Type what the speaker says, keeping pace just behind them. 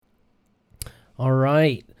All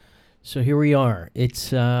right. So here we are.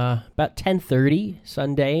 It's about 10:30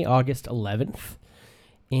 Sunday, August 11th.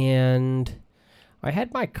 And I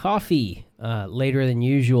had my coffee later than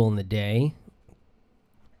usual in the day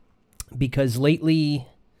because lately,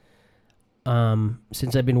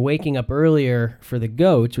 since I've been waking up earlier for the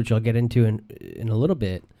goats, which I'll get into in a little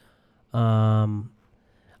bit,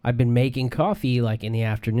 I've been making coffee like in the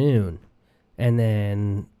afternoon and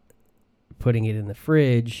then putting it in the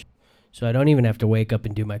fridge. So I don't even have to wake up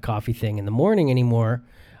and do my coffee thing in the morning anymore.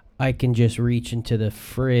 I can just reach into the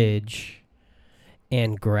fridge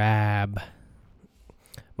and grab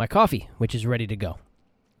my coffee, which is ready to go.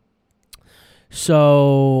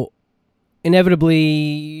 So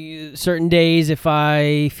inevitably, certain days, if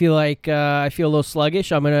I feel like I feel a little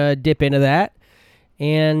sluggish, I'm going to dip into that.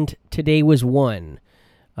 And today was one.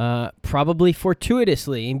 Probably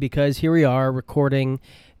fortuitously, because here we are recording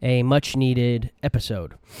a much-needed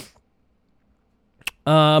episode.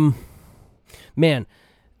 Man,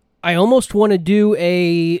 I almost want to do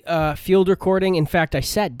a field recording. In fact, I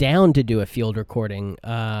sat down to do a field recording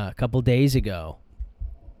a couple days ago,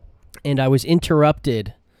 and I was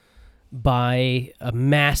interrupted by a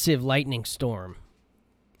massive lightning storm.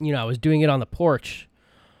 You know, I was doing it on the porch.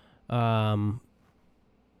 I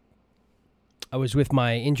was with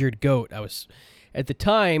my injured goat. At the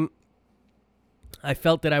time, I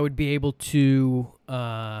felt that I would be able to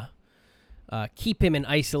keep him in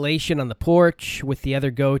isolation on the porch with the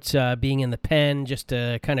other goats being in the pen just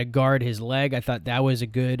to kind of guard his leg. I thought that was a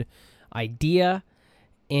good idea.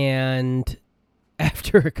 And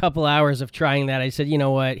after a couple hours of trying that, I said, you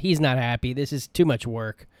know what? He's not happy. This is too much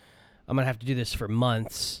work. I'm going to have to do this for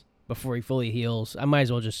months before he fully heals. I might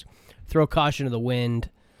as well just throw caution to the wind.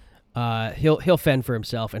 He'll fend for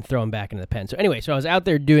himself and throw him back into the pen. So anyway, I was out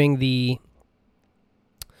there doing the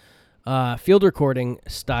field recording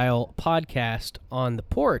style podcast on the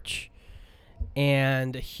porch,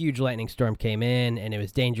 and a huge lightning storm came in, and it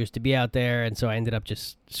was dangerous to be out there, and so I ended up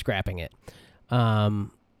just scrapping it.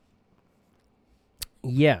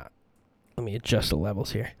 Yeah, let me adjust the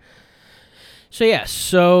levels here.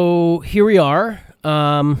 So here we are.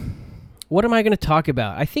 What am I going to talk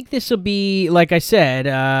about? I think this will be, like I said,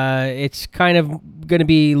 it's kind of going to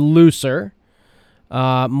be looser.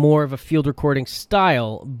 More of a field recording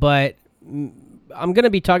style, but I'm going to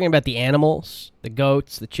be talking about the animals, the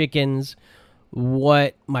goats, the chickens,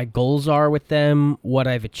 what my goals are with them, what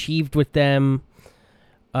I've achieved with them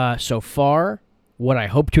so far, what I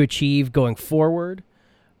hope to achieve going forward,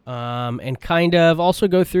 and kind of also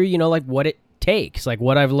go through, like what it takes, like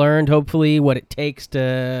what I've learned, hopefully, what it takes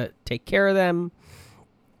to take care of them,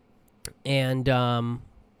 and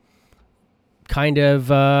kind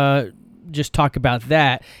of just talk about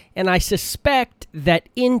that. And I suspect that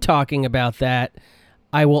in talking about that,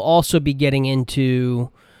 I will also be getting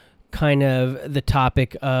into kind of the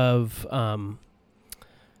topic of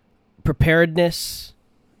preparedness,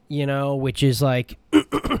 which is like,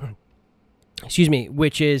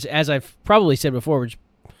 which is, as I've probably said before, which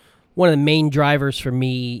one of the main drivers for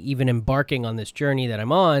me even embarking on this journey that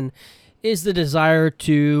I'm on is the desire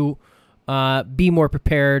to be more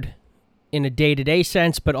prepared in a day-to-day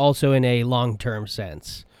sense, but also in a long-term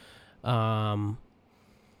sense. I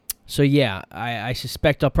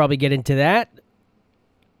suspect I'll probably get into that.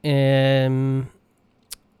 In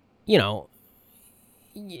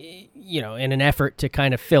an effort to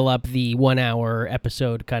kind of fill up the 1 hour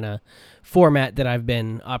episode kind of format that I've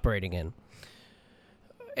been operating in.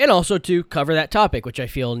 And also to cover that topic, which I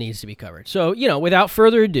feel needs to be covered. So, without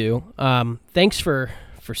further ado, thanks for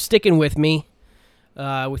sticking with me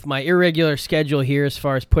with my irregular schedule here as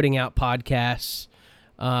far as putting out podcasts.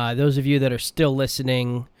 Those of you that are still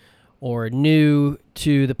listening or new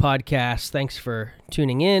to the podcast, thanks for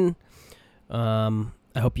tuning in. I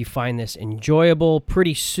hope you find this enjoyable.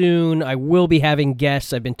 Pretty soon, I will be having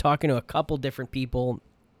guests. I've been talking to a couple different people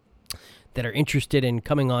that are interested in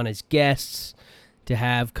coming on as guests to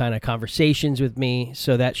have kind of conversations with me.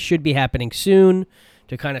 So that should be happening soon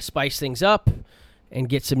to kind of spice things up and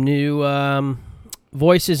get some new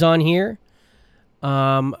voices on here.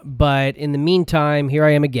 But in the meantime, here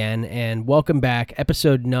I am again, and welcome back.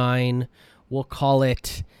 Episode 9. We'll call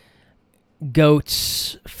it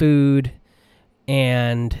Goats, Food,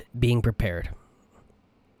 and Being Prepared.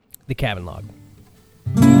 The Cabin Log.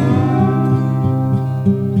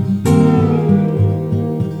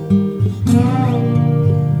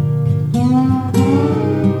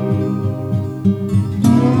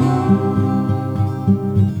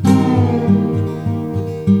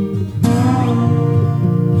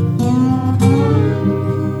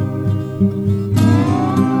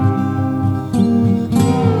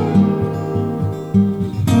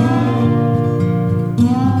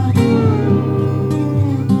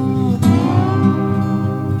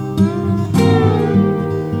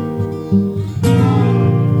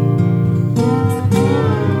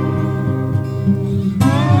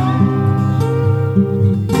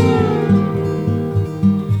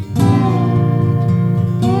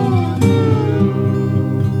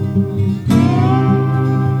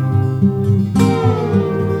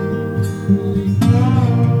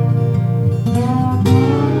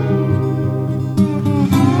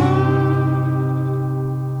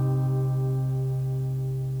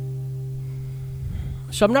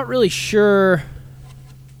 So I'm not really sure,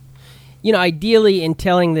 ideally in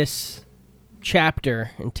telling this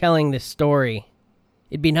chapter and telling this story,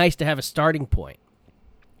 it'd be nice to have a starting point.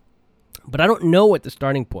 But I don't know what the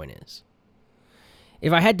starting point is.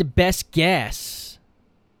 If I had to best guess,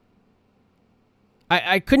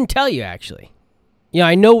 I couldn't tell you, actually.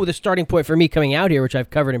 I know the starting point for me coming out here, which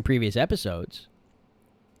I've covered in previous episodes.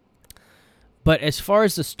 But as far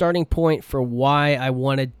as the starting point for why I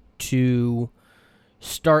wanted to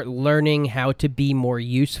start learning how to be more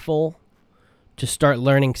useful, to start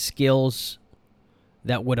learning skills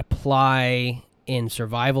that would apply in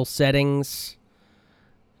survival settings,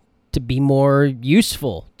 to be more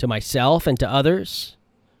useful to myself and to others,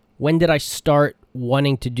 when did I start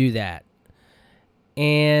wanting to do that?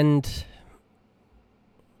 And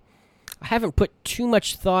I haven't put too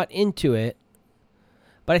much thought into it,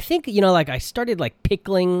 but I think, I started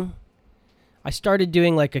pickling. I started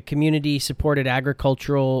doing a community supported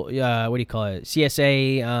agricultural,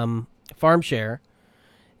 CSA farm share.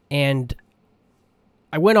 And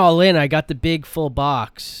I went all in. I got the big full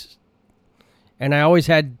box. And I always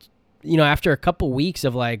had, after a couple weeks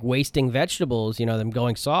of wasting vegetables, them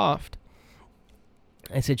going soft,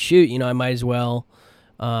 I said, shoot, I might as well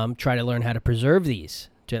try to learn how to preserve these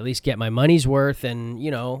to at least get my money's worth. And,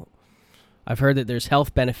 I've heard that there's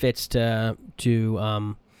health benefits to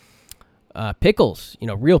pickles,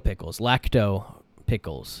 real pickles, lacto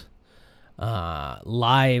pickles,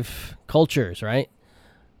 live cultures, right?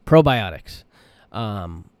 Probiotics.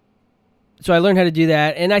 So I learned how to do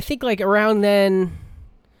that. And I think around then,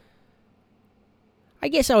 I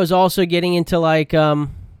guess I was also getting into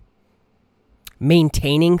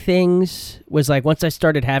maintaining things. Was once I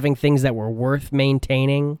started having things that were worth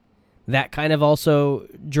maintaining, that kind of also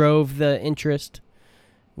drove the interest.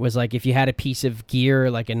 Was if you had a piece of gear,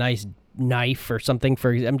 a nice knife or something,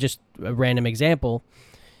 I'm just a random example,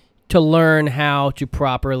 to learn how to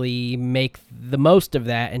properly make the most of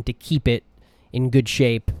that and to keep it in good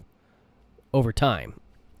shape over time.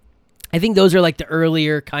 I think those are the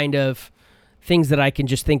earlier kind of things that I can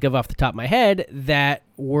just think of off the top of my head that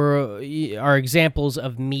are examples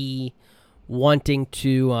of me wanting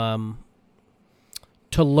to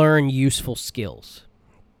learn useful skills.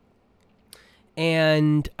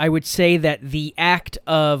 And I would say that the act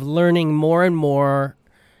of learning more and more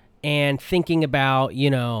and thinking about,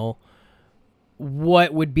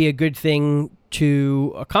 what would be a good thing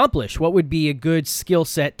to accomplish, what would be a good skill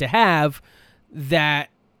set to have that,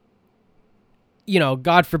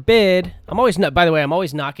 God forbid, I'm always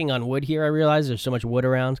knocking on wood here. I realize there's so much wood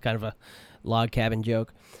around. It's kind of a log cabin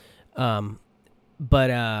joke. But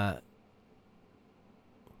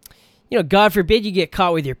God forbid you get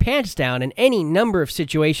caught with your pants down in any number of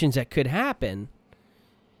situations that could happen.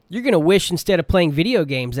 You're going to wish instead of playing video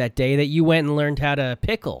games that day that you went and learned how to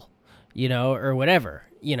pickle, or whatever,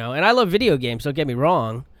 and I love video games, don't get me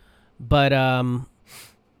wrong, but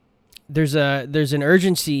there's an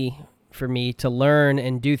urgency for me to learn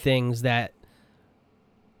and do things that,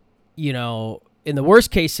 in the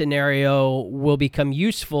worst case scenario will become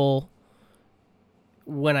useful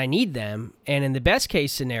when I need them, and in the best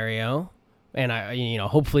case scenario, and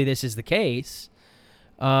hopefully this is the case,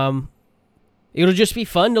 it'll just be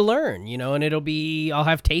fun to learn, and I'll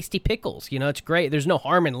have tasty pickles, it's great. There's no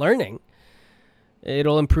harm in learning.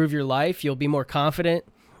 It'll improve your life. You'll be more confident.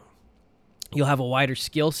 You'll have a wider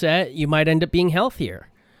skill set. You might end up being healthier.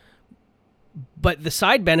 But the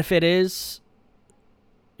side benefit is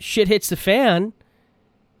shit hits the fan.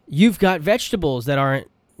 You've got vegetables that aren't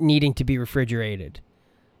needing to be refrigerated.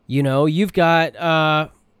 You've got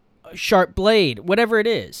a sharp blade, whatever it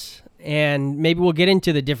is. And maybe we'll get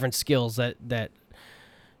into the different skills that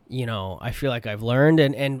I feel like I've learned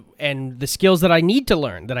and the skills that I need to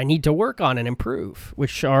learn, that I need to work on and improve,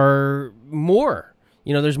 which are more.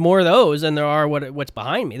 There's more of those than there are what's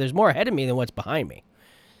behind me. There's more ahead of me than what's behind me.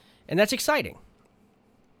 And that's exciting.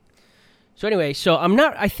 So anyway,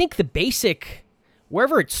 I think the basic,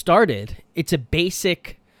 wherever it started, it's a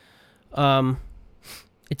basic,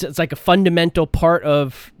 it's like a fundamental part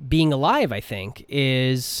of being alive, I think,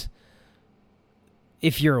 is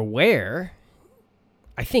if you're aware,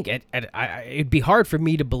 I think it'd be hard for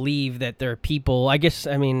me to believe that there are people,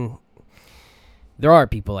 there are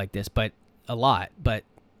people like this, but a lot, but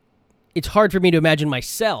it's hard for me to imagine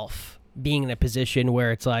myself being in a position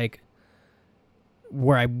where it's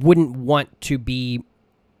where I wouldn't want to be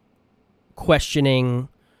questioning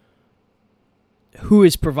who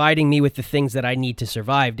is providing me with the things that I need to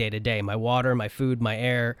survive day to day, my water, my food, my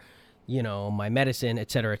air, my medicine, et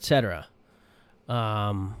cetera, et cetera.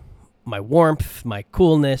 My warmth, my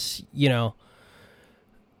coolness,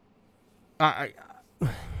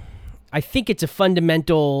 I think it's a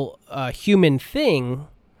fundamental human thing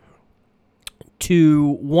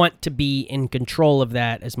to want to be in control of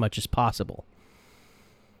that as much as possible.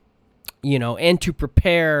 And to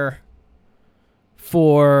prepare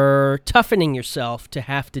for toughening yourself to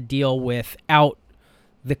have to deal without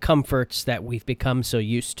the comforts that we've become so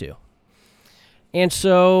used to. And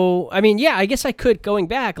so, I guess I could, going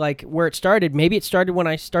back, like where it started, maybe it started when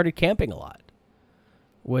I started camping a lot.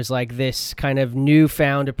 Was like this kind of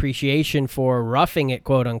newfound appreciation for roughing it,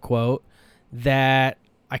 quote unquote, that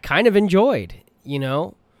I kind of enjoyed,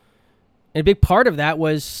 And a big part of that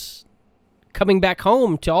was coming back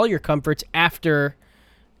home to all your comforts after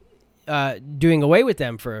doing away with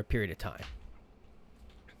them for a period of time.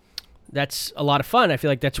 That's a lot of fun. I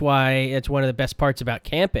feel like that's why it's one of the best parts about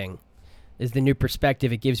camping is the new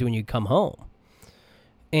perspective it gives you when you come home.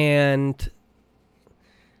 And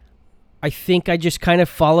I think I just kind of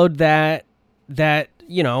followed that,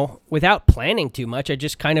 without planning too much. I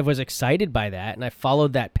just kind of was excited by that, and I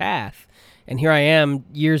followed that path. And here I am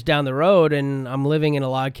years down the road, and I'm living in a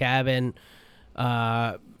log cabin.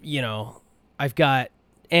 I've got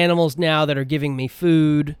animals now that are giving me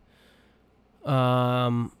food.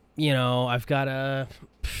 I've got a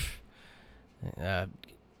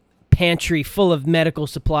pantry full of medical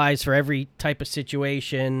supplies for every type of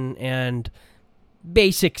situation, and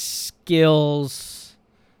basic skills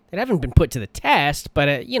that haven't been put to the test, but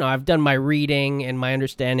I've done my reading and my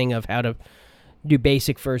understanding of how to do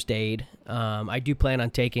basic first aid. I do plan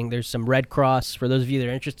on there's some Red Cross, for those of you that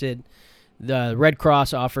are interested, the Red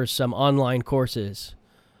Cross offers some online courses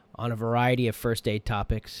on a variety of first aid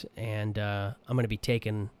topics, and I'm going to be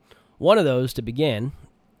taking one of those to begin.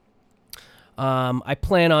 I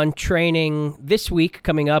plan on training this week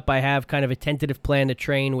coming up. I have kind of a tentative plan to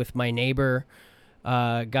train with my neighbor,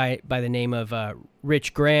 guy by the name of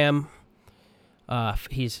Rich Graham.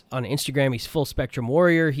 He's on Instagram. He's Full Spectrum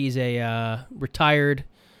Warrior. He's a retired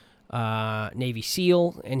Navy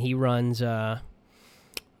SEAL, and he runs a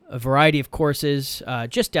variety of courses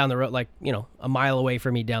just down the road, like, a mile away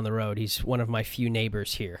from me down the road. He's one of my few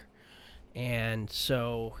neighbors here. And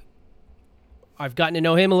so I've gotten to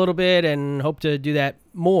know him a little bit and hope to do that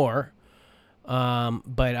more.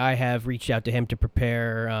 But I have reached out to him to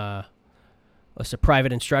prepare a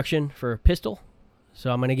private instruction for a pistol.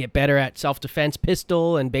 So I'm going to get better at self-defense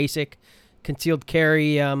pistol and basic concealed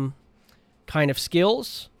carry kind of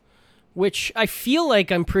skills, which I feel like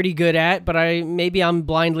I'm pretty good at, but maybe I'm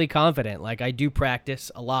blindly confident. Like, I do practice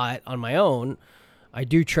a lot on my own. I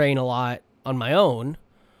do train a lot on my own,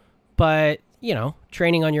 but,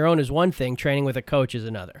 training on your own is one thing. Training with a coach is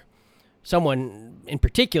another. Someone in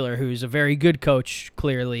particular who's a very good coach,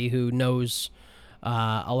 clearly, who knows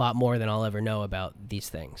a lot more than I'll ever know about these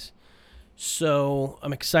things. So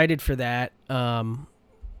I'm excited for that.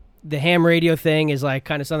 The ham radio thing is like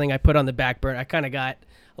kind of something I put on the back burner. I kind of got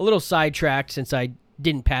a little sidetracked since I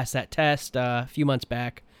didn't pass that test a few months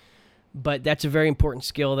back. But that's a very important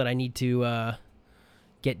skill that I need to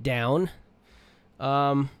get down.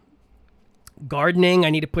 Gardening,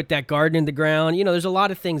 I need to put that garden in the ground. There's a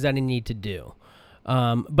lot of things that I need to do.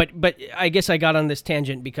 But I guess I got on this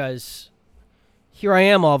tangent because here I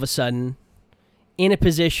am all of a sudden in a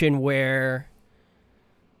position where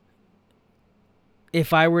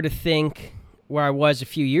if I were to think where I was a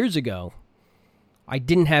few years ago, I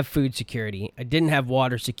didn't have food security. I didn't have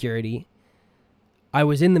water security. I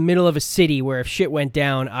was in the middle of a city where if shit went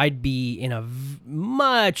down, I'd be in a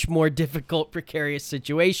much more difficult, precarious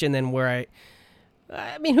situation than where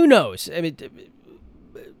who knows?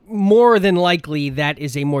 More than likely, that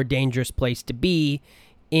is a more dangerous place to be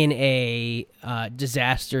in a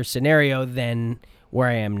disaster scenario than where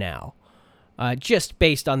I am now. Just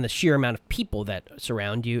based on the sheer amount of people that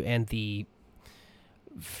surround you and the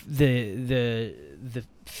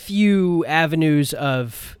few avenues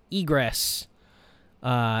of egress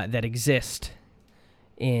that exist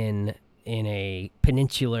in a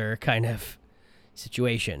peninsular kind of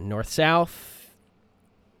situation. North-south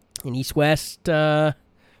and east-west,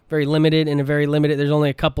 very limited. There's only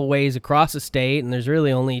a couple ways across the state, and there's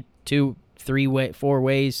really only 4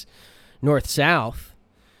 ways north-south.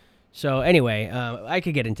 So anyway, I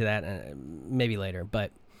could get into that maybe later.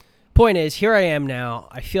 But point is, here I am now.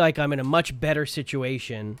 I feel like I'm in a much better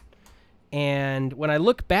situation. And when I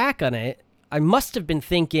look back on it, I must have been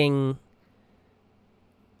thinking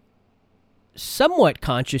somewhat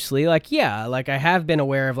consciously, like I have been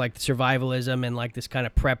aware of like the survivalism and like this kind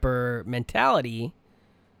of prepper mentality.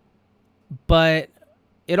 But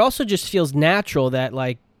it also just feels natural that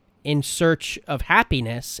like in search of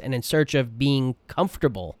happiness and in search of being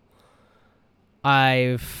comfortable,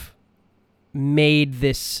 I've made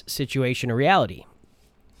this situation a reality.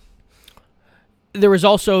 There was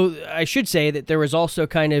also, I should say that there was also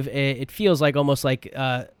kind of, it feels like almost like,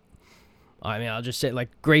 I'll just say like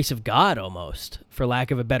grace of God almost, for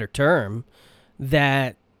lack of a better term,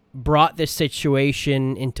 that brought this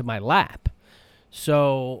situation into my lap.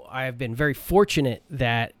 So I've been very fortunate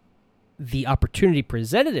that the opportunity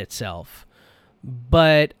presented itself,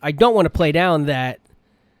 but I don't want to play down that,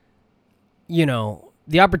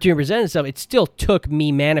 the opportunity presented itself. It still took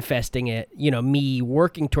me manifesting it, me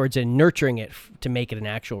working towards it and nurturing it to make it an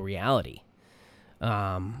actual reality.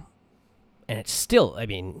 And it's still,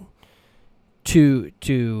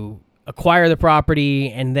 to acquire the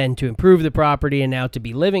property and then to improve the property and now to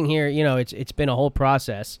be living here, it's been a whole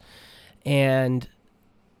process. And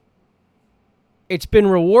it's been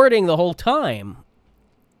rewarding the whole time.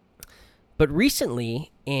 But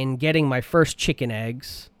recently, in getting my first chicken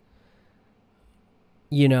eggs,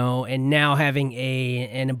 and now having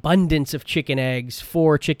an abundance of chicken eggs,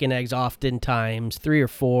 4 chicken eggs oftentimes, 3 or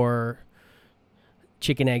 4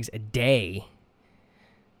 chicken eggs a day,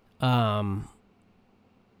 and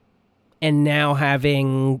now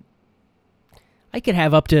I could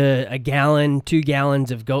have up to 1 gallon, 2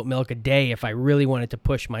 gallons of goat milk a day if I really wanted to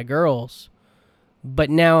push my girls. But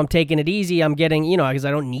now I'm taking it easy. I'm getting, because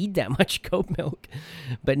I don't need that much goat milk.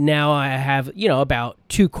 But now I have, about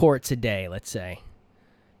 2 quarts a day, let's say.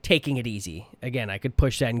 Taking it easy. Again, I could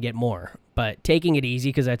push that and get more. But taking it easy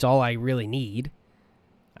because that's all I really need.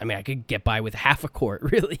 I could get by with half a quart,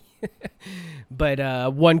 really.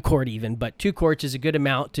 But 1 quart even. But 2 quarts is a good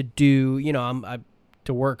amount to do,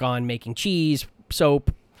 to work on making cheese,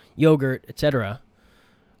 soap, yogurt, etc.,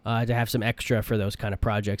 to have some extra for those kind of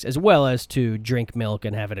projects, as well as to drink milk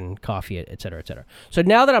and have it in coffee, etc., etc. So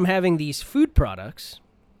now that I'm having these food products,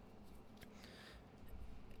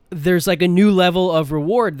 there's like a new level of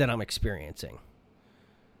reward that I'm experiencing.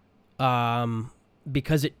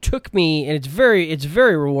 Because it took me, and it's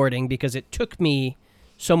very rewarding because it took me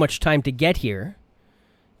so much time to get here.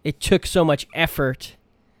 It took so much effort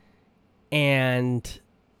and,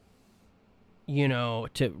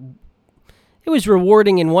 it was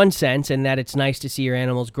rewarding in one sense, in that it's nice to see your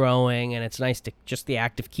animals growing, and it's nice to, just the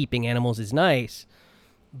act of keeping animals is nice.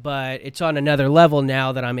 But it's on another level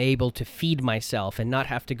now that I'm able to feed myself and not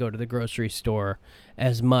have to go to the grocery store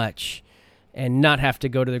as much, and not have to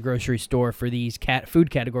go to the grocery store for these food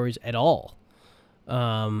categories at all,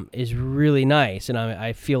 is really nice. And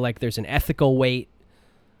I feel like there's an ethical weight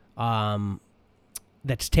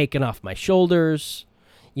that's taken off my shoulders.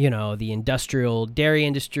 The industrial dairy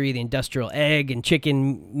industry, the industrial egg and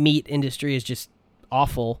chicken meat industry is just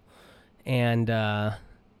awful. And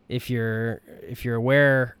if you're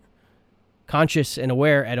aware, conscious and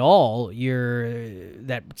aware at all,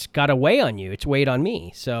 that's got to weigh on you. It's weighed on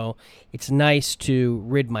me. So it's nice to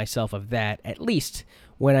rid myself of that, at least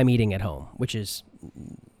when I'm eating at home, which is,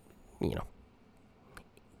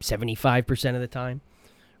 75% of the time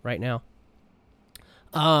right now.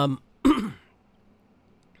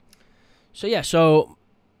 So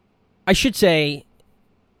I should say,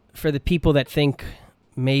 for the people that think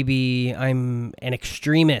maybe I'm an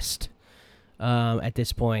extremist at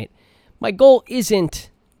this point, my goal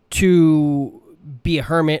isn't to be a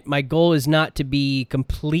hermit. My goal is not to be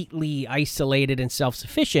completely isolated and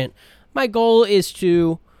self-sufficient. My goal is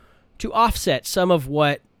to offset some of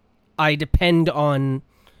what I depend on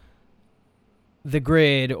the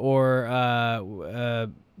grid or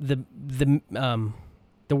the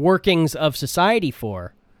workings of society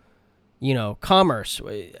for, commerce,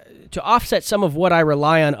 to offset some of what I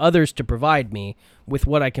rely on others to provide me with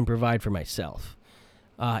what I can provide for myself,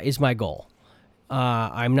 is my goal.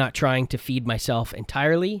 I'm not trying to feed myself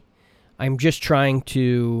entirely. I'm just trying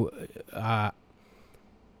to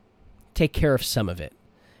take care of some of it.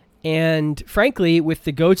 And frankly, with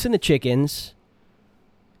the goats and the chickens,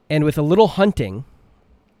 and with a little hunting,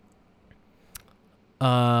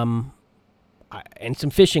 and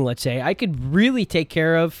some fishing, let's say, I could really take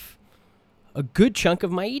care of a good chunk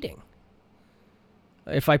of my eating.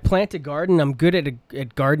 If I plant a garden, I'm good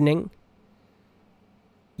at gardening,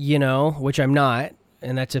 which I'm not,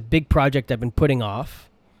 and that's a big project I've been putting off.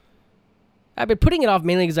 I've been putting it off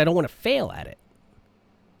mainly because I don't want to fail at it.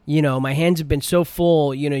 My hands have been so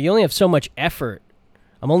full, you only have so much effort.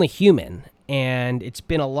 I'm only human, and it's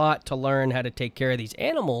been a lot to learn how to take care of these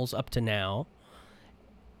animals up to now,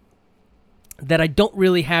 that I don't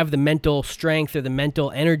really have the mental strength or the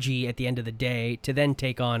mental energy at the end of the day to then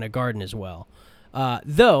take on a garden as well.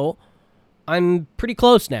 Though, I'm pretty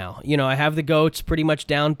close now. I have the goats pretty much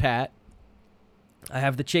down pat. I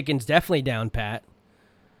have the chickens definitely down pat.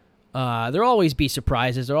 There'll always be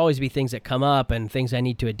surprises. There'll always be things that come up and things I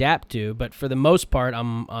need to adapt to. But for the most part,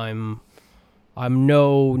 I'm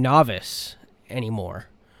no novice anymore.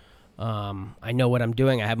 I know what I'm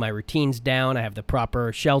doing. I have my routines down. I have the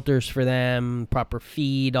proper shelters for them, proper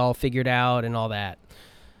feed all figured out, and all that.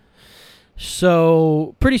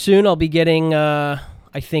 So pretty soon I'll be getting, I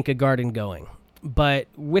think, a garden going. But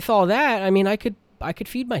with all that, I mean, I could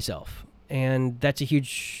feed myself, and that's a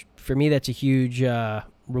huge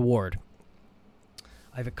reward.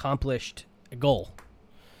 I've accomplished a goal.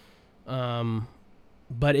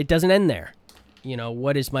 But it doesn't end there.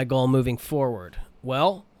 What is my goal moving forward?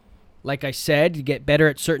 Well, like I said, to get better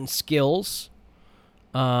at certain skills,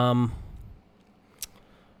 I'd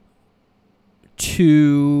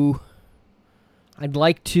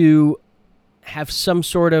like to have some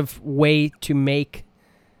sort of way to make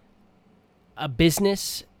a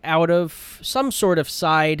business out of some sort of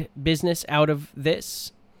side business out of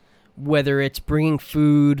this, whether it's bringing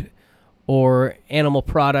food or animal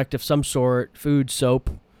product of some sort, food, soap,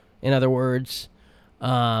 in other words,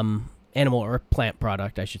 animal or plant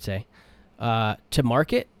product, I should say, to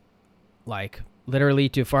market, like literally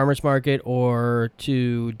to farmers market or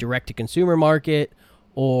to direct-to-consumer market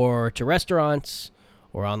or to restaurants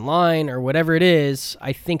or online or whatever it is.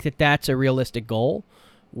 I think that that's a realistic goal,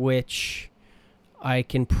 which I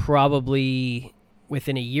can probably,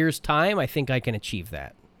 within a year's time, I think I can achieve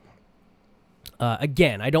that.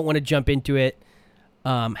 Again, I don't want to jump into it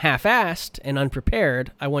half-assed and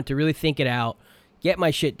unprepared. I want to really think it out, get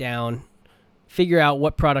my shit down, figure out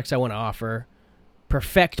what products I want to offer,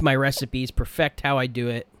 perfect my recipes, perfect how I do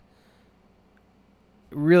it,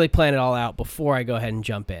 really plan it all out before I go ahead and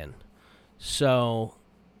jump in. So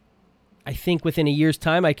I think within a year's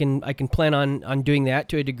time, I can plan on doing that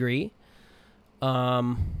to a degree.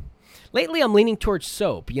 Lately, I'm leaning towards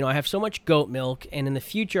soap. I have so much goat milk, and in the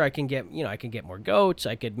future, I can get more goats.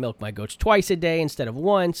 I could milk my goats twice a day instead of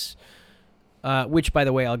once, which, by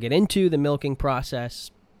the way, I'll get into the milking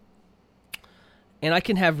process. And I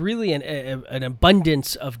can have really an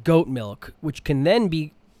abundance of goat milk, which can then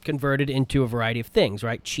be converted into a variety of things,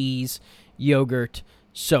 right? Cheese, yogurt,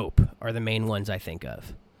 soap are the main ones I think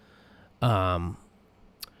of. And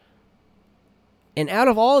out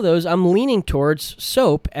of all of those, I'm leaning towards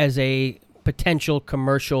soap as a potential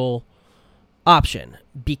commercial option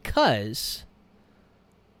because,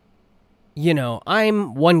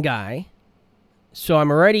 I'm one guy, so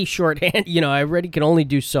I'm already shorthand. I already can only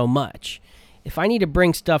do so much. If I need to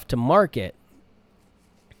bring stuff to market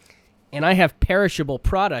and I have perishable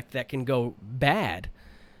product that can go bad,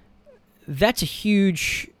 that's a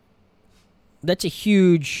huge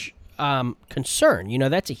concern.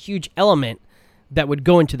 That's a huge element that would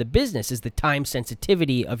go into the business, is the time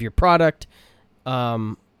sensitivity of your product,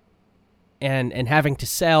 and having to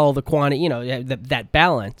sell the quantity, that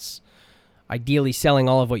balance. Ideally, selling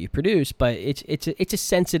all of what you produce, but it's a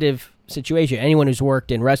sensitive situation. Anyone who's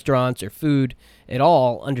worked in restaurants or food at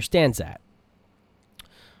all understands that.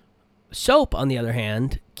 Soap, on the other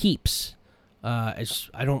hand, keeps. As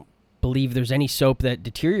I don't believe there's any soap that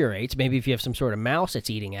deteriorates. Maybe if you have some sort of mouse that's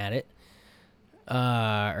eating at it.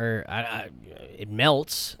 It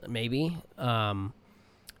melts, maybe.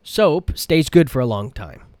 Soap stays good for a long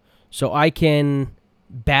time. So I can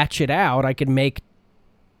batch it out. I can make,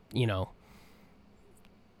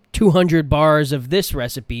 200 bars of this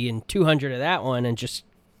recipe and 200 of that one and just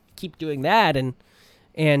keep doing that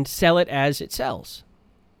and sell it as it sells.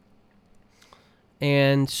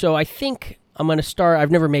 And so I think I'm going to start.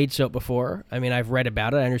 I've never made soap before. I mean, I've read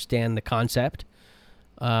about it. I understand the concept.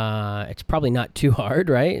 It's probably not too hard,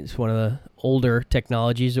 right? It's one of the older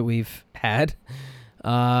technologies that we've had.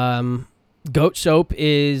 Goat soap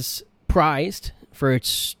is prized for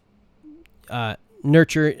its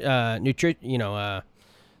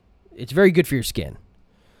it's very good for your skin.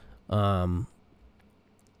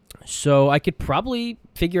 So I could probably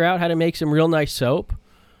figure out how to make some real nice soap,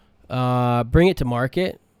 bring it to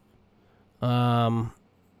market.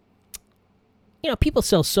 People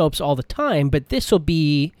sell soaps all the time, but this will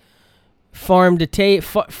be farm to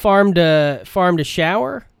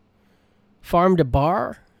shower, farm to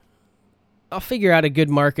bar. I'll figure out a good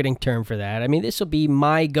marketing term for that. I mean, this will be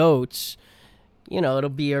my goats. It'll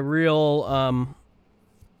be a real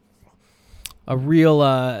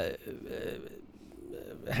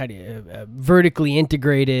vertically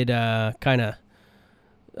integrated kind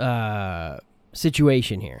of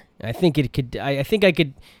situation here. I think it could. I think I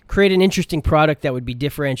could create an interesting product that would be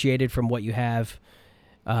differentiated from what you have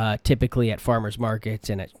typically at farmers markets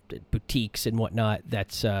and at boutiques and whatnot.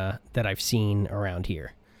 That I've seen around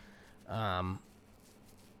here.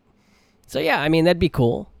 So yeah, I mean that'd be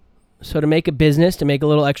cool. So to make a business, to make a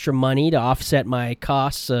little extra money to offset my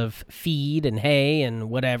costs of feed and hay and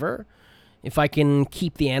whatever, if I can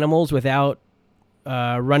keep the animals without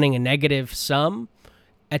running a negative sum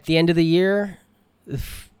at the end of the year,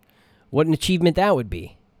 what an achievement that would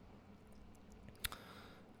be.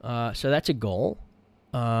 So that's a goal.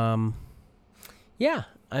 Yeah,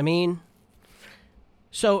 I mean,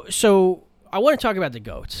 so I want to talk about the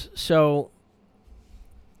goats. So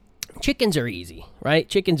chickens are easy, right?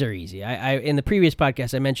 Chickens are easy. I in the previous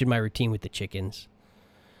podcast, I mentioned my routine with the chickens.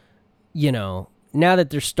 You know, now that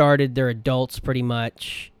they're started, they're adults pretty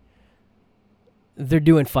much. They're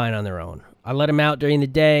doing fine on their own. I let them out during the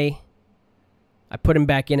day. I put them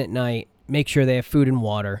back in at night, make sure they have food and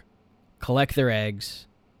water, collect their eggs,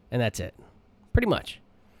 and that's it. Pretty much.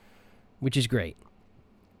 Which is great.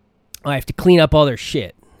 I have to clean up all their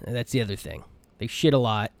shit. And that's the other thing. They shit a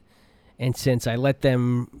lot. And since I let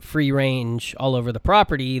them free range all over the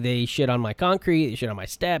property, they shit on my concrete, they shit on my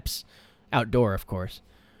steps, outdoor, of course.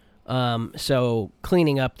 So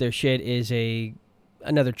cleaning up their shit is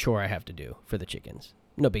another chore I have to do for the chickens.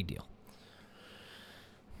 No big deal.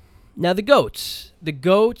 Now the goats. The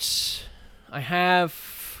goats, I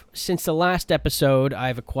have, since the last episode,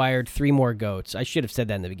 I've acquired 3 more goats. I should have said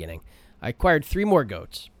that in the beginning. I acquired 3 more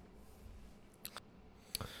goats.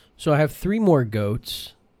 So I have 3 more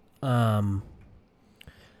goats.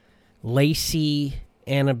 Lacey,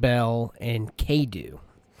 Annabelle, and Kadu.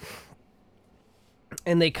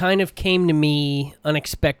 And they kind of came to me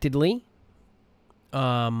unexpectedly.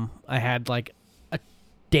 I had like a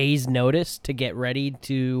day's notice to get ready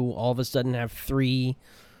to all of a sudden have 3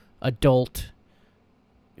 adult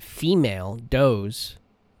female does,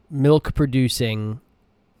 milk producing,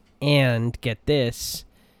 and get this,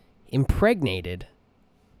 impregnated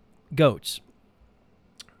goats.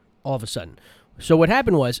 All of a sudden. So what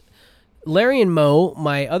happened was, Larry and Mo,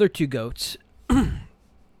 my other 2 goats,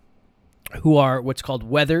 who are what's called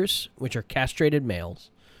wethers, which are castrated males,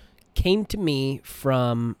 came to me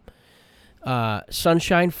from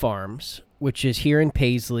Sunshine Farms, which is here in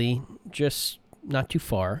Paisley, just not too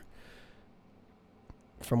far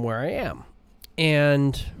from where I am.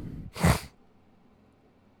 And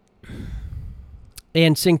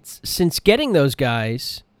since getting those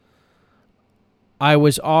guys, I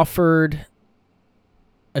was offered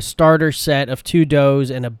a starter set of 2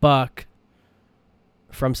 does and a buck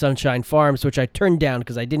from Sunshine Farms, which I turned down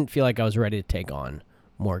because I didn't feel like I was ready to take on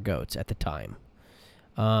more goats at the time.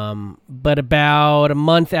 But about a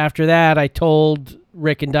month after that, I told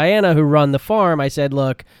Rick and Diana, who run the farm, I said,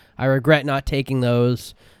 look, I regret not taking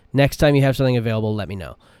those. Next time you have something available, let me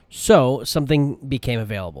know. So something became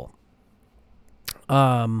available.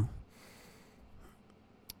 And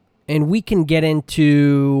we can get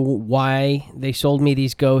into why they sold me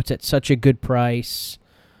these goats at such a good price,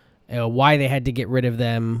 why they had to get rid of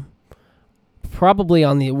them. Probably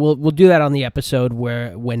we'll do that on the episode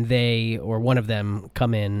when they or one of them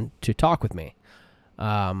come in to talk with me,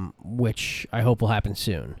 which I hope will happen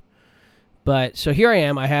soon. But so here I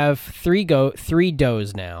am. I have 3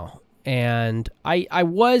 does now, and I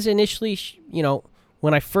was initially,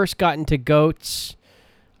 when I first got into goats,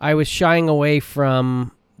 I was shying away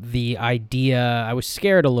from the idea. I was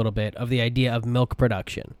scared a little bit of the idea of milk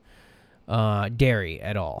production, dairy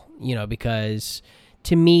at all, because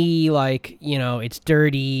to me, it's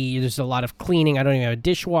dirty. There's a lot of cleaning. I don't even have a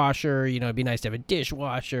dishwasher. It'd be nice to have a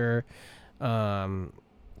dishwasher. What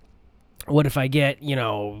if I get,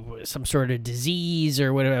 some sort of disease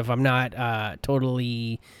or whatever, if I'm not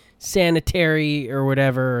totally sanitary or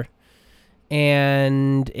whatever?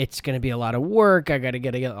 And it's going to be a lot of work. I got to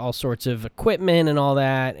get all sorts of equipment and all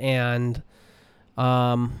that. And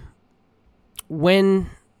when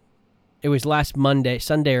it was last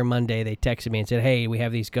Sunday or Monday, they texted me and said, hey, we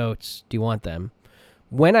have these goats. Do you want them?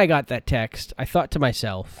 When I got that text, I thought to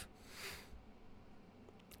myself,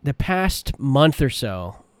 the past month or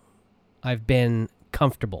so, I've been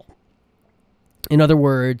comfortable. In other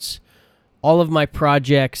words, all of my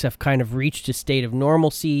projects have kind of reached a state of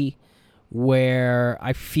normalcy where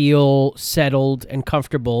I feel settled and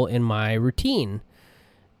comfortable in my routine.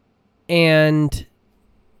 And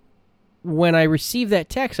when I received that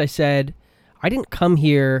text, I said, I didn't come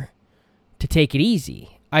here to take it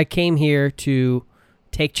easy. I came here to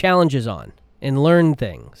take challenges on and learn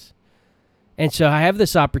things. And so I have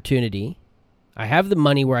this opportunity. I have the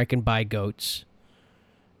money where I can buy goats.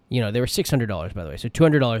 They were $600, by the way, so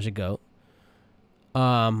 $200 a goat.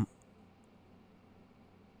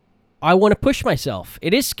 I want to push myself.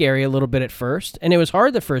 It is scary a little bit at first, and it was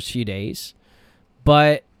hard the first few days,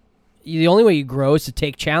 but the only way you grow is to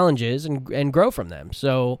take challenges and grow from them.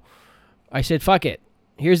 So I said, fuck it.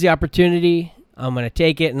 Here's the opportunity. I'm going to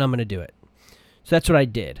take it, and I'm going to do it. So that's what I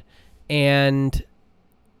did. And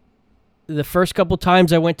the first couple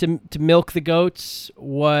times I went to milk the goats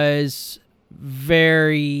was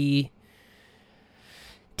very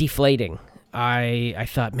deflating. I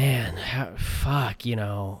thought, man, fuck,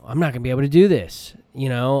 I'm not going to be able to do this,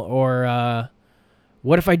 or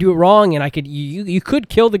what if I do it wrong and you could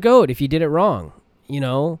kill the goat if you did it wrong,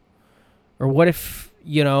 or what if,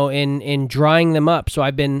 in drying them up. So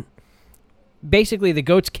basically the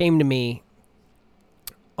goats came to me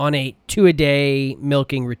on a 2-a-day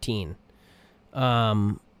milking routine.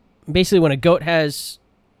 Basically when a goat has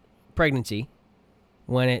pregnancy,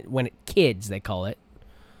 when it kids, they call it,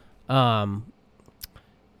 of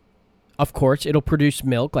course it'll produce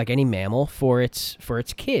milk like any mammal for its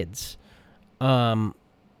kids. But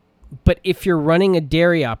if you're running a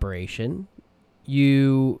dairy operation,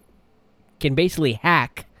 you can basically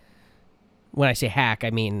hack. When I say hack, I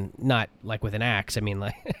mean not like with an axe, I mean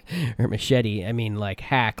like or machete, I mean like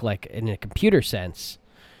hack like in a computer sense.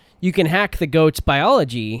 You can hack the goat's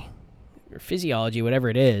biology or physiology, whatever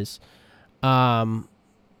it is, to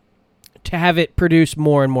have it produce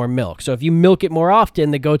more and more milk. So if you milk it more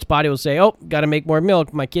often, the goat's body will say, oh, got to make more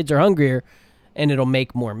milk. My kids are hungrier, and it'll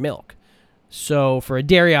make more milk. So for a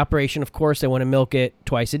dairy operation, of course, they want to milk it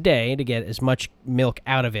twice a day to get as much milk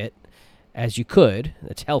out of it as you could.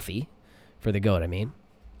 That's healthy for the goat, I mean.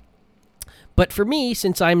 But for me,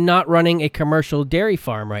 since I'm not running a commercial dairy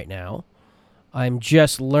farm right now, I'm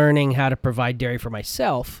just learning how to provide dairy for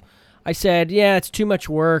myself. I said, yeah, it's too much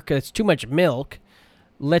work. It's too much milk.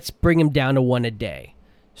 Let's bring them down to 1 a day.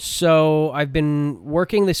 So I've been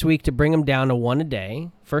working this week to bring them down to 1 a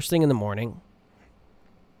day, first thing in the morning.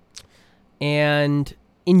 And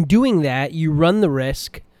in doing that, you run the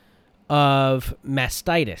risk of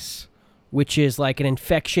mastitis, which is like an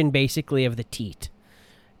infection basically of the teat.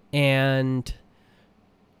 And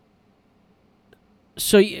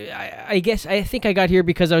so I think I got here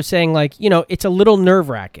because I was saying, like, it's a little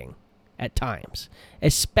nerve-wracking at times,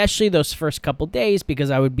 especially those first couple days, because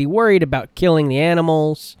I would be worried about killing the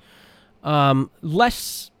animals. And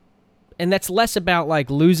that's less about like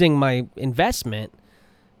losing my investment,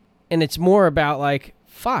 and it's more about like,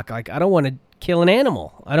 fuck, like I don't want to kill an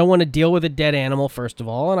animal. I don't want to deal with a dead animal, first of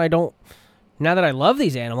all, and now that I love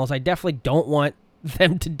these animals, I definitely don't want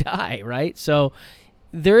them to die, right? So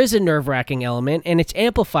there is a nerve-wracking element, and it's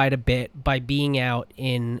amplified a bit by being out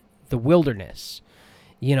in the wilderness.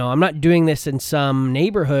 I'm not doing this in some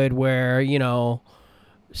neighborhood where,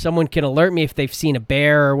 someone can alert me if they've seen a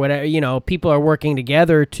bear or whatever. People are working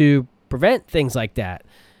together to prevent things like that.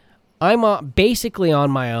 I'm basically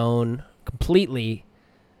on my own, completely,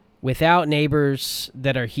 without neighbors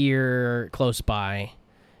that are here close by,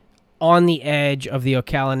 on the edge of the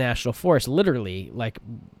Ocala National Forest, literally, like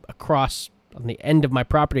across on the end of my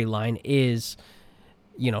property line is,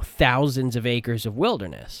 thousands of acres of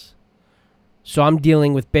wilderness. So I'm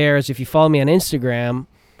dealing with bears. If you follow me on Instagram,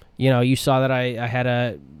 you saw that I had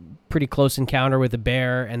a pretty close encounter with a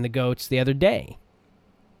bear and the goats the other day.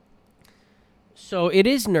 So it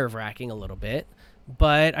is nerve-wracking a little bit,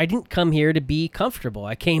 but I didn't come here to be comfortable.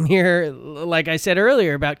 I came here, like I said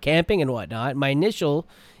earlier, about camping and whatnot. My initial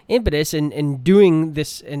impetus in doing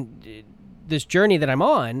this and this journey that I'm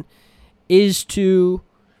on is to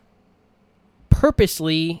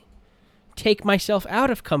purposely take myself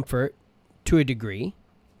out of comfort to a degree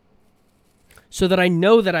so that I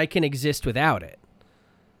know that I can exist without it.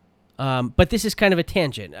 But this is kind of a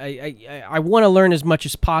tangent. I want to learn as much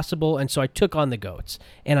as possible, and so I took on the goats,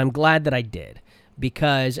 and I'm glad that I did,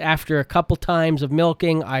 because after a couple times of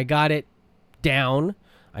milking, I got it down.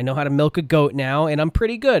 I know how to milk a goat now, and I'm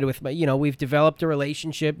pretty good with my, we've developed a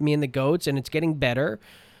relationship, me and the goats, and it's getting better.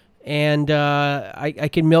 And I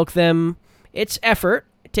can milk them. It's effort.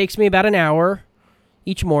 It takes me about an hour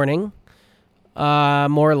each morning,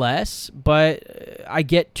 more or less. But I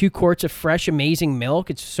get 2 quarts of fresh, amazing milk.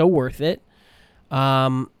 It's so worth it.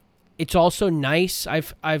 It's also nice,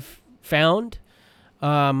 I've found,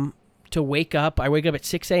 to wake up. I wake up at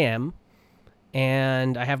 6 a.m.,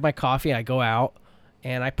 and I have my coffee. I go out,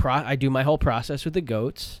 and I do my whole process with the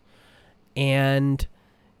goats. And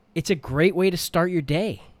it's a great way to start your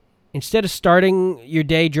day. Instead of starting your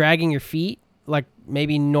day dragging your feet like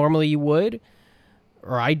maybe normally you would,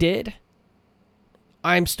 or I did,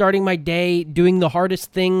 I'm starting my day doing the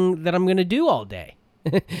hardest thing that I'm going to do all day.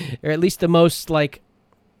 Or at least the most like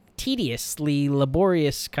tediously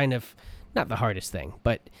laborious kind of, not the hardest thing,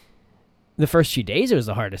 but the first few days it was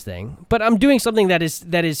the hardest thing. But I'm doing something that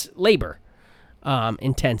is labor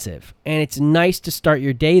intensive, and it's nice to start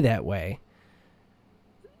your day that way.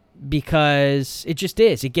 because it just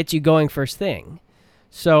is. It gets you going first thing.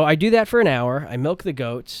 So I do that for an hour. I milk the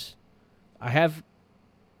goats. I have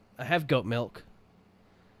goat milk.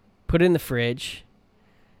 Put it in the fridge.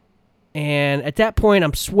 And at that point,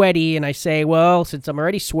 I'm sweaty, and I say, well, since I'm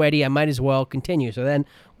already sweaty, I might as well continue. So then,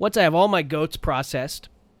 once I have all my goats processed,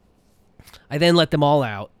 I then let them all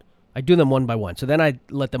out. I do them one by one. So then I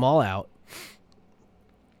let them all out,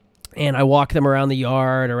 and I walk them around the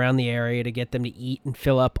yard, around the area to get them to eat and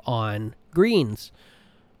fill up on greens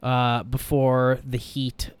before the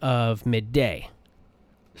heat of midday.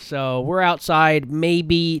 So we're outside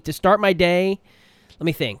maybe to start my day. Let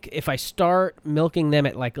me think. If I start milking them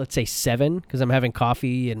at, like, let's say 7, because I'm having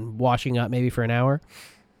coffee and washing up maybe for an hour,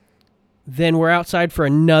 then we're outside for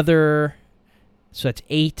another, so that's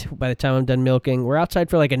 8 by the time I'm done milking. We're outside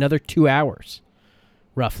for like another 2 hours,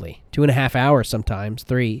 roughly. 2.5 hours sometimes,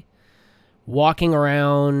 3. Walking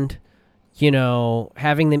around,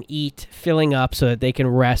 having them eat, filling up so that they can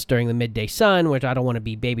rest during the midday sun, which I don't want to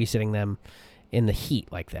be babysitting them in the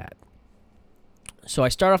heat like that. So I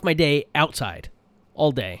start off my day outside.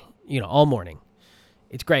 All day, all morning.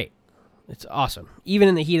 It's great. It's awesome. Even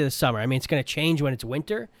in the heat of the summer. I mean, it's going to change when it's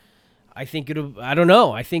winter. I think I don't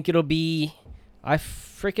know. I think it'll be, I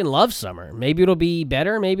freaking love summer. Maybe it'll be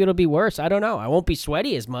better. Maybe it'll be worse. I don't know. I won't be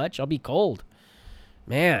sweaty as much. I'll be cold.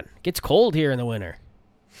 Man, it gets cold here in the winter.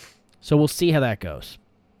 So we'll see how that goes.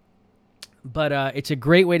 But it's a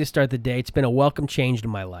great way to start the day. It's been a welcome change to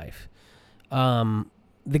my life.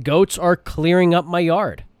 The goats are clearing up my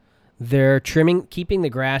yard. They're keeping the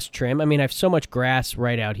grass trim. I mean, I have so much grass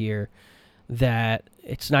right out here that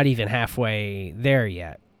it's not even halfway there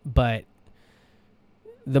yet. But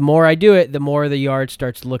the more I do it, the more the yard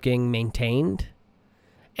starts looking maintained.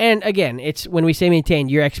 And again, it's when we say maintained,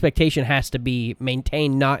 your expectation has to be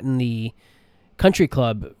maintained not in the country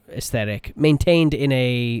club aesthetic, maintained in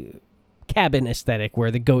a cabin aesthetic where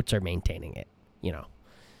the goats are maintaining it,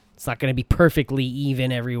 It's not going to be perfectly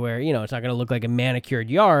even everywhere. It's not going to look like a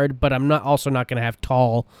manicured yard, but I'm also not going to have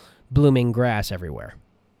tall, blooming grass everywhere.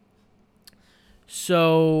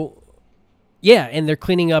 So, yeah, and they're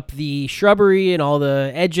cleaning up the shrubbery and all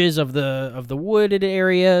the edges of the wooded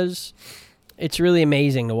areas. It's really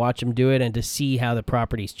amazing to watch them do it and to see how the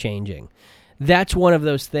property's changing. That's one of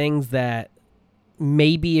those things that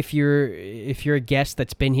maybe if you're a guest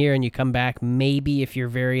that's been here and you come back, maybe if you're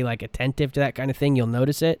very attentive to that kind of thing, you'll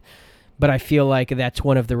notice it. But I feel like that's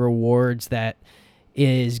one of the rewards that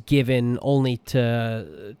is given only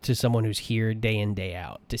to someone who's here day in, day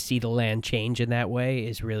out. To see the land change in that way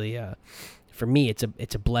is really, for me, it's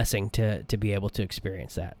a blessing to be able to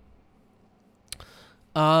experience that.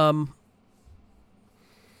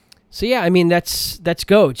 So yeah, I mean that's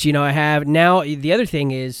goats. I have now. The other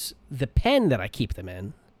thing is the pen that I keep them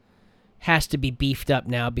in has to be beefed up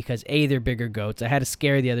now because they're bigger goats. I had a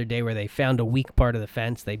scare the other day where they found a weak part of the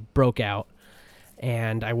fence. They broke out,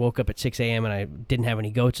 and I woke up at 6 a.m. and I didn't have any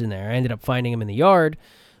goats in there. I ended up finding them in the yard,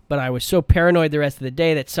 but I was so paranoid the rest of the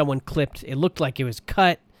day that someone clipped. It looked like it was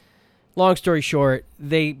cut. Long story short,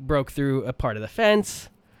 they broke through a part of the fence,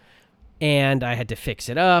 and I had to fix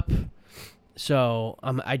it up. So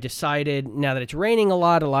I decided now that it's raining a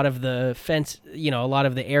lot of the fence, a lot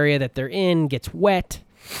of the area that they're in gets wet.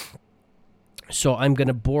 So I'm going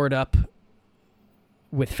to board up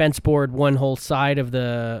with fence board one whole side of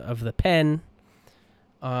the pen.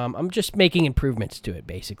 I'm just making improvements to it,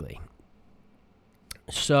 basically.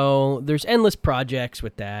 So there's endless projects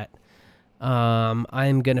with that.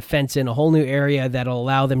 I'm going to fence in a whole new area that'll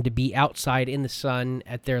allow them to be outside in the sun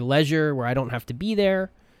at their leisure where I don't have to be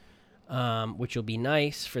there. Which will be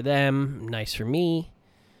nice for them, nice for me.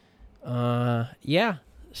 Yeah,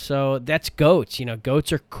 so that's goats.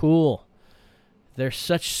 Goats are cool. They're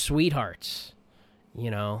such sweethearts,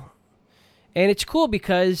 And it's cool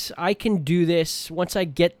because I can do this once I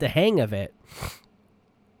get the hang of it.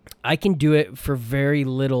 I can do it for very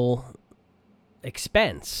little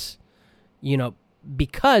expense,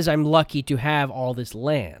 because I'm lucky to have all this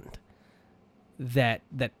land that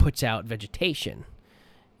puts out vegetation.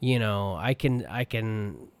 I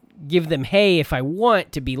can give them hay if I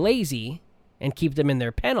want to be lazy and keep them in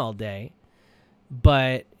their pen all day.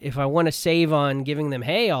 But if I want to save on giving them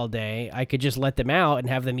hay all day, I could just let them out and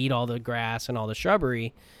have them eat all the grass and all the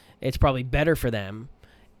shrubbery. It's probably better for them,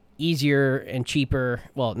 easier and cheaper.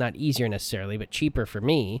 Well, not easier necessarily, but cheaper for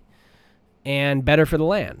me and better for the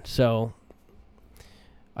land. So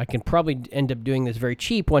I can probably end up doing this very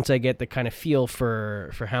cheap once I get the kind of feel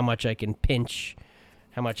for how much I can pinch,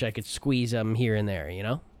 how much I could squeeze them here and there,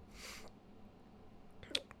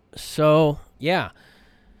 So, yeah.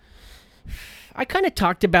 I kind of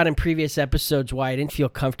talked about in previous episodes why I didn't feel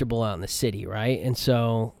comfortable out in the city, right? And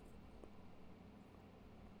so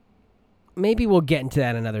maybe we'll get into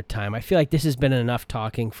that another time. I feel like this has been enough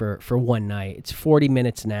talking for one night. It's 40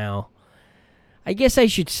 minutes now. I guess I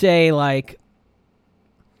should say, like,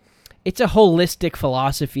 it's a holistic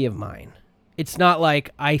philosophy of mine. It's not like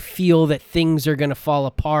I feel that things are going to fall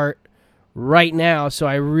apart right now, so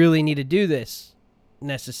I really need to do this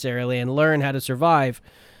necessarily and learn how to survive.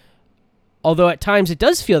 Although at times it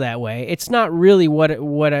does feel that way, it's not really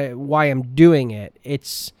why I'm doing it.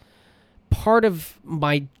 It's part of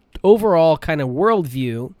my overall kind of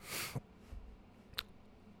worldview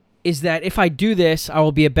is that if I do this, I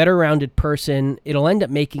will be a better rounded person. It'll end up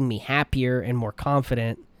making me happier and more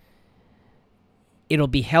confident. It'll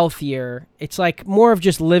be healthier. It's like more of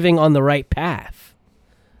just living on the right path.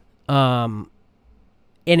 And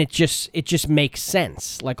it just makes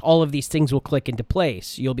sense. Like all of these things will click into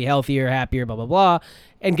place. You'll be healthier, happier, blah, blah, blah.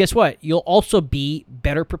 And guess what? You'll also be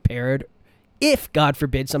better prepared if, God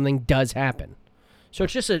forbid, something does happen. So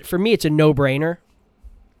it's just, for me, it's a no-brainer.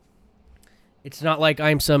 It's not like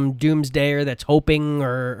I'm some doomsdayer that's hoping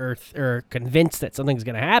or convinced that something's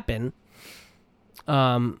going to happen.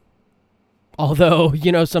 Although,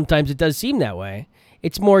 sometimes it does seem that way.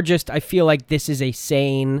 It's more just I feel like this is a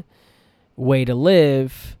sane way to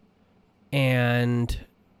live, and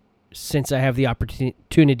since I have the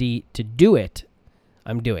opportunity to do it,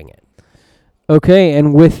 I'm doing it. Okay,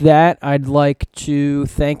 and with that, I'd like to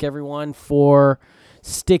thank everyone for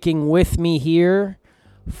sticking with me here,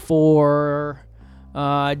 for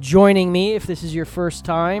joining me if this is your first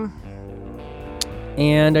time.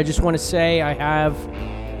 And I just want to say I have,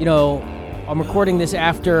 I'm recording this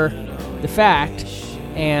after the fact,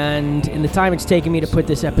 and in the time it's taken me to put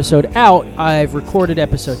this episode out, I've recorded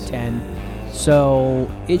episode 10.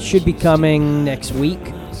 So it should be coming next week,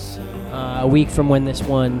 a week from when this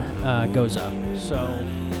one goes up. So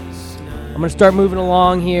I'm going to start moving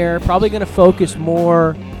along here. Probably going to focus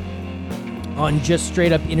more on just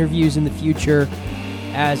straight up interviews in the future,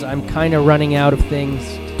 as I'm kind of running out of things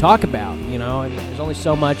to talk about. There's only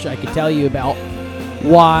so much I could tell you about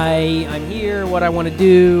why I'm here, what I want to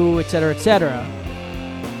do, etc., etc.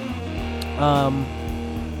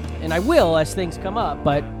 And I will as things come up,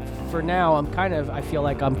 but for now, I feel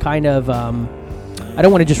like I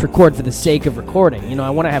don't want to just record for the sake of recording. I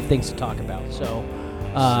want to have things to talk about. So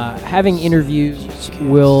having interviews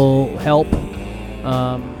will help.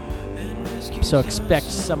 So expect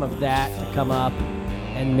some of that to come up,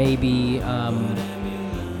 and maybe a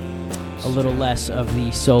little less of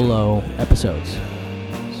the solo episodes.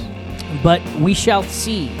 But we shall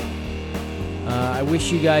see. I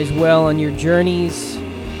wish you guys well on your journeys.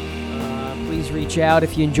 Please reach out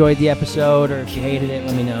if you enjoyed the episode, or if you hated it,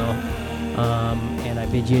 let me know. And I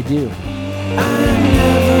bid you adieu.